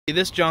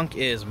This junk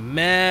is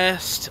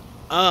messed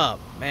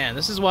up, man.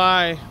 This is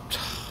why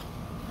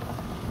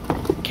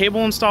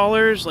cable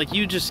installers, like,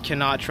 you just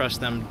cannot trust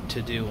them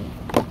to do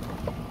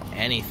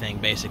anything,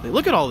 basically.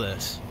 Look at all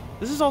this.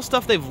 This is all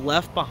stuff they've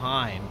left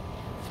behind.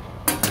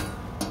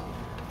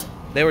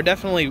 They were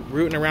definitely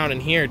rooting around in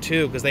here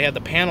too, because they had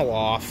the panel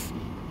off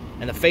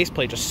and the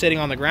faceplate just sitting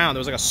on the ground. There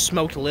was like a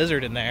smoked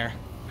lizard in there.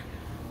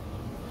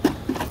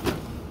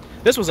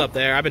 This was up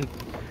there. I've been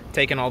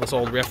taking all this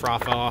old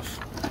riffraff off.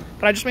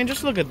 But I just mean,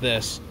 just look at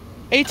this.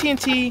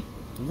 AT&T,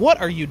 what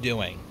are you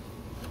doing?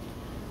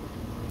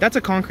 That's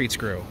a concrete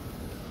screw.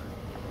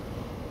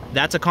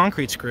 That's a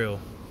concrete screw.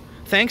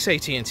 Thanks,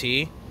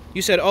 AT&T.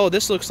 You said, oh,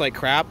 this looks like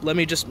crap. Let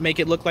me just make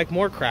it look like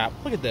more crap.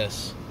 Look at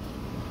this.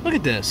 Look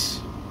at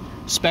this.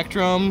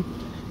 Spectrum,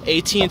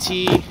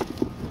 AT&T,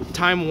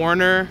 Time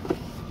Warner,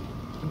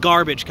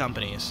 garbage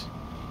companies.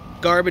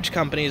 Garbage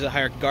companies that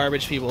hire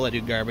garbage people that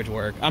do garbage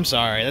work. I'm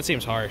sorry, that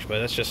seems harsh,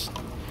 but that's just...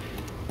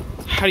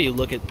 How do you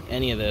look at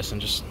any of this and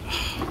just...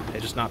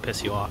 It just not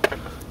piss you off?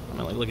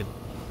 I'm like, look at...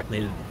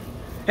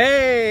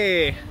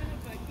 Hey!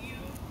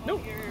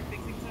 Nope.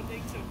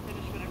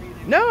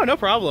 No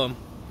problem.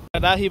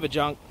 That heap of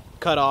junk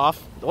cut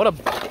off. What a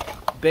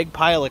big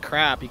pile of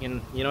crap. You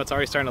can, you know, it's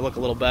already starting to look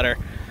a little better.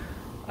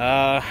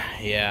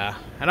 Yeah.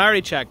 And I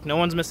already checked. No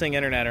one's missing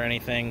internet or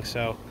anything,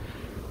 so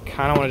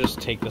kind of want to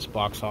just take this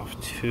box off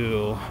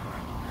too.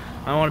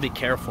 I want to be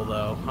careful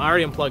though. I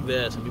already unplugged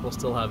this and people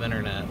still have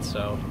internet,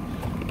 so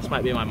this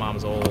might be my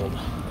mom's old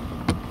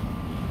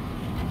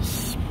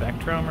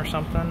Spectrum or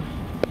something.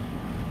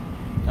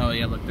 Oh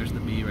yeah, look, there's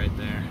the B right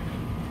there.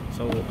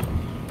 So,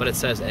 but it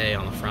says A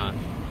on the front.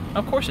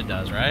 Of course it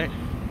does, right?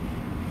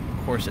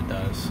 Of course it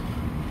does.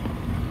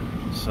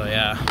 So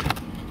yeah,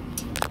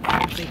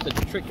 I think the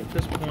trick at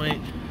this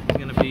point is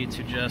going to be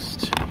to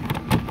just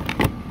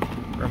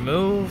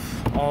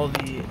remove all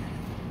the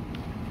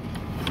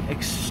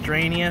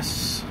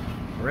extraneous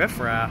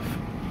riffraff.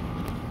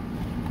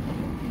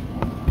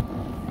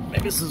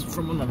 Maybe this is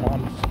from when my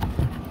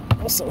mom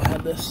also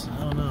had this.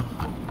 I don't know.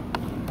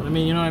 But I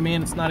mean, you know what I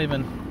mean? It's not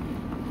even...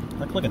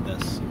 Like, look at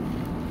this.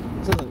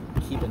 This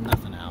isn't keeping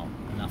nothing out.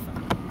 Nothing.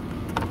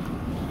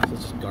 This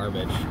is just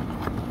garbage.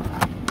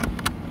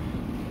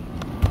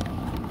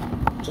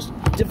 Just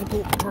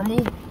difficult to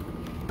remove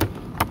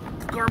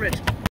garbage.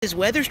 His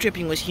weather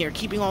stripping was here,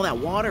 keeping all that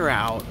water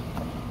out.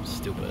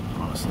 Stupid,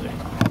 honestly.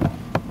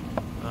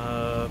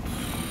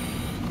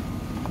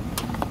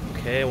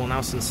 Okay, well now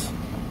since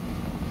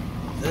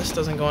this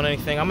doesn't go on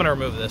anything, I'm gonna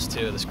remove this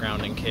too, this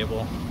grounding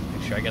cable.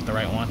 Make sure I get the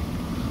right one.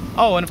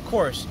 Oh, and of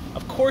course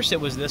it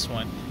was this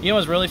one. You know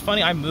what's really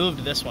funny? I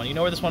moved this one. You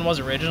know where this one was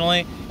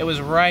originally? It was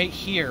right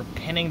here,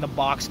 pinning the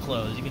box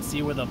closed. You can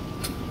see where the,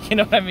 you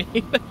know what I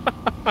mean?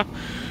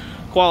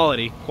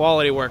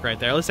 Quality work right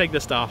there. Let's take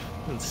this off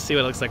and see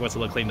what it looks like once it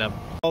looks cleaned up.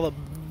 All the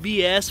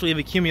BS we've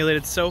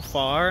accumulated so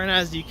far, and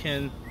as you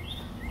can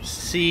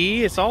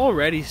see, it's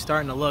already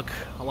starting to look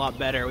a lot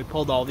better. We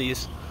pulled all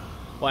these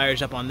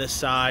wires up on this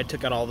side,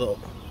 took out all the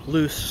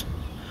loose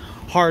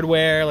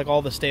hardware, like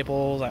all the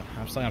staples. I'm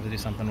still gonna have to do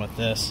something with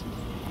this.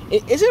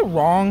 Is it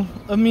wrong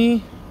of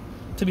me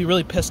to be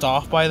really pissed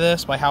off by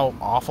this, by how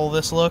awful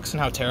this looks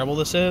and how terrible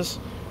this is?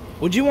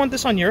 Would you want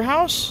this on your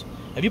house?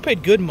 Have you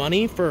paid good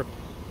money for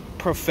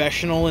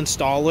professional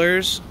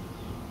installers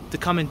to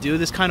come and do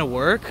this kind of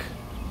work?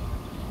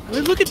 I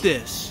mean, look at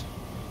this.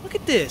 Look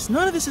at this.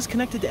 None of this is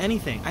connected to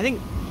anything. I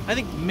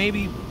think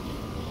maybe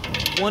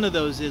one of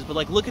those is, but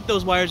like, look at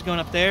those wires going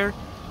up there.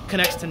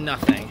 Connects to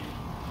nothing.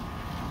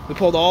 We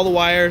pulled all the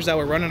wires that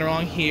were running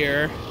along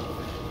here,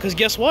 because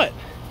guess what?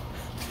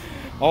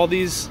 All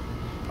these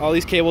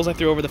cables I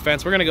threw over the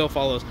fence, we're gonna go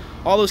follow those.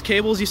 All those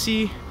cables you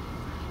see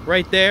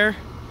right there,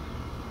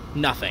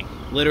 nothing.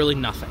 Literally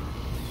nothing.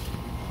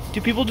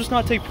 Do people just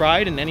not take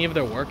pride in any of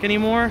their work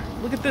anymore?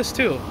 Look at this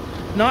too.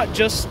 Not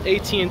just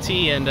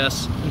AT&T and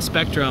us and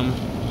Spectrum.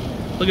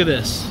 Look at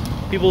this.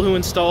 People who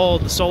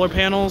installed the solar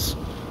panels,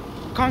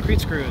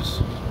 concrete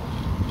screws.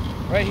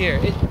 Right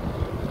here.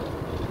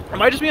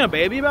 Am I just being a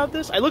baby about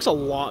this? It looks a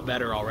lot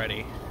better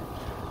already.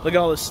 Look at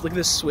all this, look at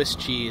this Swiss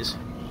cheese.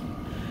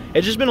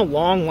 It's just been a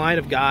long line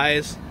of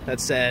guys that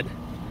said,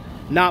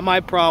 not my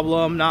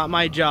problem, not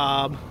my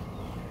job,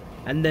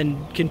 and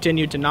then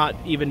continued to not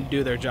even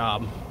do their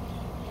job.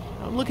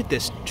 Now look at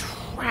this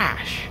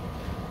trash.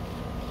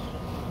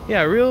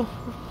 Yeah, real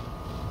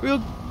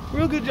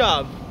good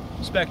job,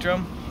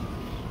 Spectrum.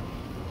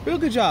 Real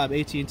good job,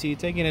 AT&T,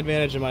 taking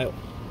advantage of my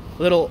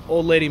little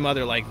old lady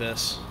mother like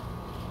this.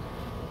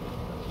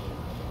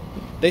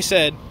 They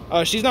said,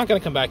 oh, she's not gonna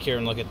come back here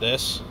and look at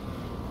this.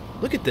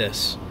 Look at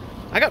this.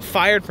 I got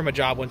fired from a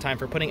job one time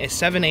for putting a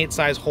 7/8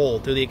 size hole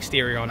through the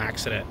exterior on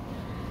accident.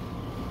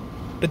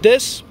 But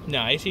this, no,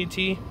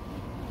 AT&T,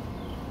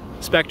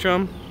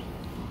 Spectrum,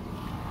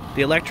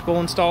 the electrical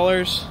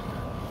installers,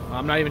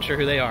 I'm not even sure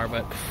who they are,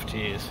 but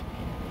jeez,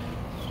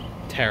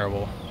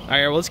 terrible. All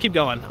right, well, let's keep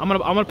going. I'm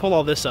gonna pull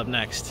all this up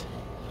next.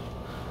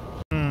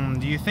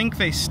 Do you think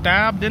they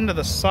stabbed into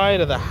the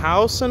side of the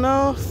house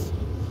enough?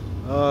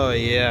 Oh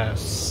yeah,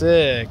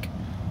 sick.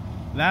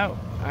 That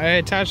I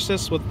attached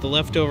this with the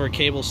leftover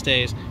cable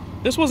stays.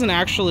 This wasn't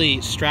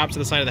actually strapped to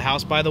the side of the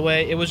house, by the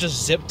way. It was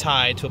just zip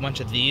tied to a bunch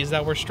of these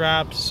that were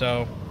strapped.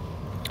 So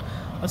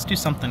let's do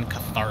something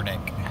cathartic.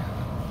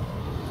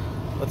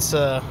 Let's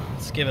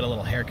give it a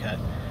little haircut.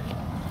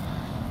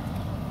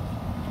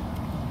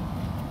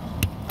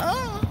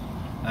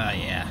 Oh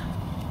yeah.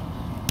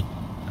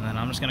 And then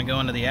I'm just gonna go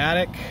into the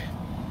attic.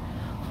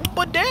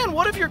 But Dan,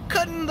 what if you're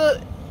cutting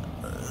the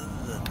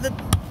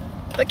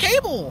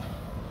cable?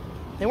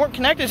 They weren't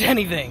connected to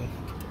anything.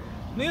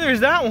 Neither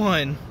is that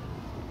one.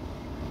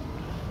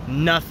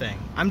 Nothing.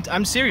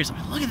 I'm serious. I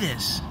mean, look at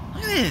this.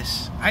 Look at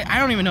this. I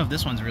don't even know if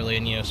this one's really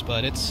in use,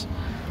 but it's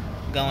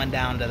going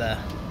down to the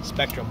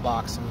Spectrum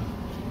box,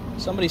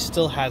 and somebody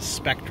still has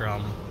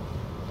Spectrum.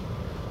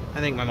 I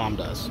think my mom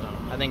does. So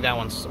I think that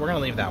one's. We're gonna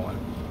leave that one.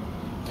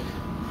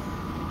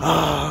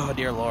 Oh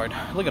dear Lord!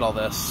 Look at all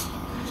this.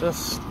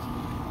 Just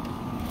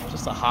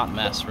a hot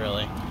mess,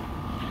 really.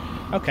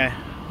 Okay.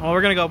 Well,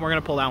 we're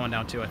gonna pull that one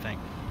down too, I think.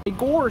 Hey,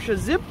 gosh, a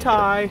zip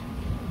tie.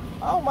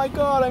 Oh my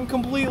God, I'm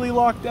completely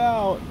locked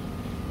out.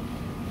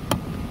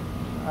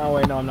 Oh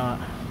wait, no, I'm not.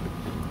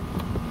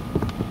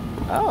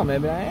 Oh,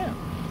 maybe I am.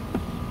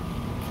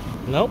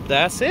 Nope,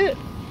 that's it.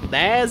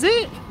 That's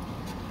it.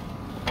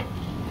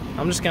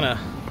 I'm just gonna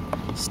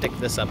stick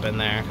this up in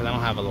there because I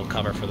don't have a little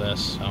cover for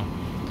this, so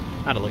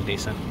that'll look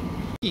decent.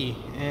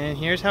 And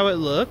here's how it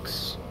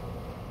looks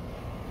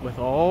with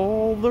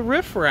all the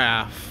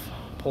riffraff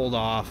pulled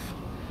off.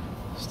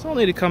 Still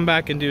need to come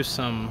back and do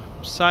some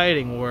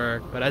siding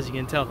work, but as you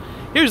can tell,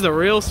 here's the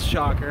real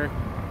shocker.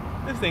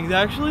 This thing's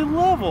actually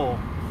level.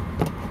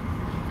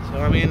 So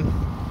I mean,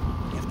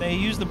 if they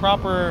used the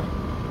proper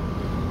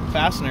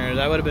fasteners,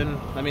 I would have been,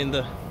 I mean,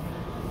 the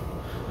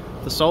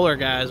solar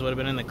guys would have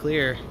been in the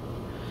clear.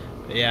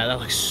 But yeah, that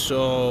looks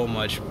so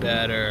much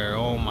better.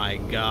 Oh my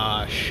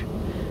gosh.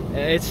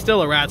 It's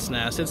still a rat's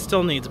nest. It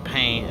still needs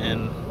paint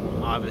and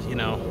obviously, you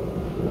know,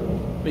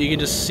 but you can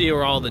just see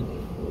where all the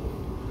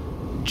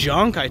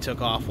junk I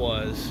took off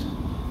was,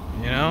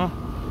 you know?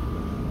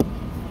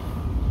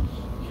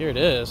 Here it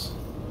is.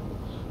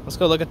 Let's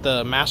go look at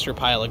the master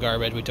pile of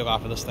garbage we took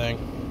off of this thing.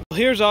 Well,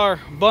 here's our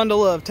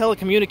bundle of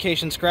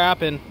telecommunication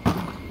scrap in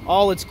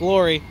all its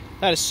glory.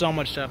 That is so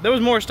much stuff. There was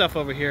more stuff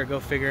over here, go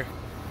figure.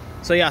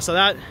 So yeah, so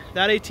that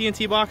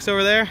AT&T box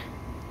over there,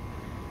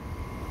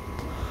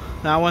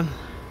 that one,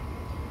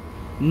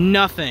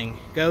 nothing,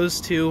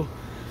 goes to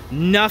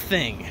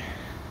nothing.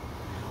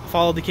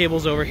 Followed the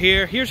cables over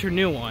here. Here's her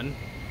new one.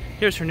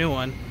 Here's her new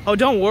one. Oh,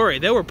 don't worry,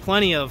 there were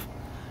plenty of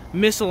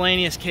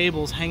miscellaneous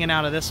cables hanging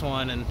out of this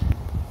one. And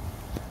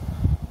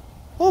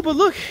oh, but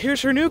look,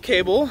 here's her new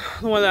cable,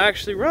 the one that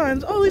actually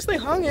runs. Oh, at least they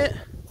hung it.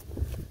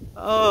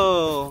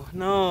 Oh,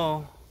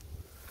 no.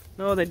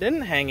 No, they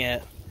didn't hang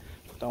it.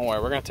 Don't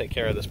worry, we're gonna take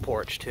care of this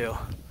porch too.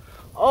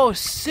 Oh,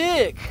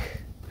 sick!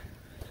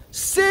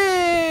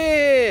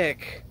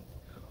 Sick!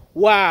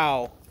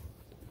 Wow.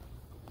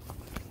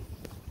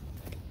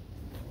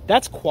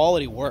 That's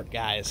quality work,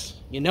 guys.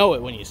 You know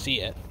it when you see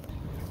it.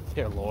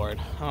 Dear Lord,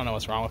 I don't know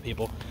what's wrong with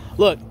people.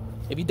 Look,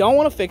 if you don't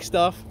want to fix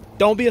stuff,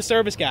 don't be a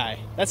service guy.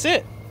 That's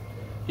it.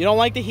 You don't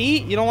like the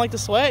heat, you don't like the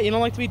sweat, you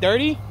don't like to be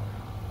dirty.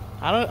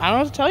 I don't know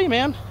what to tell you,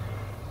 man.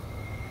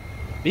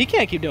 But you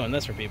can't keep doing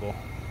this for people.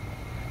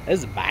 This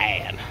is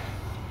bad.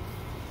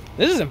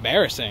 This is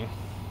embarrassing.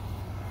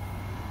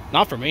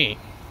 Not for me,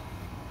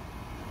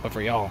 but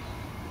for y'all.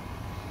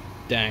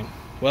 Dang.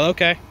 Well,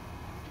 okay.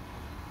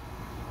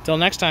 Till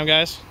next time,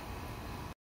 guys.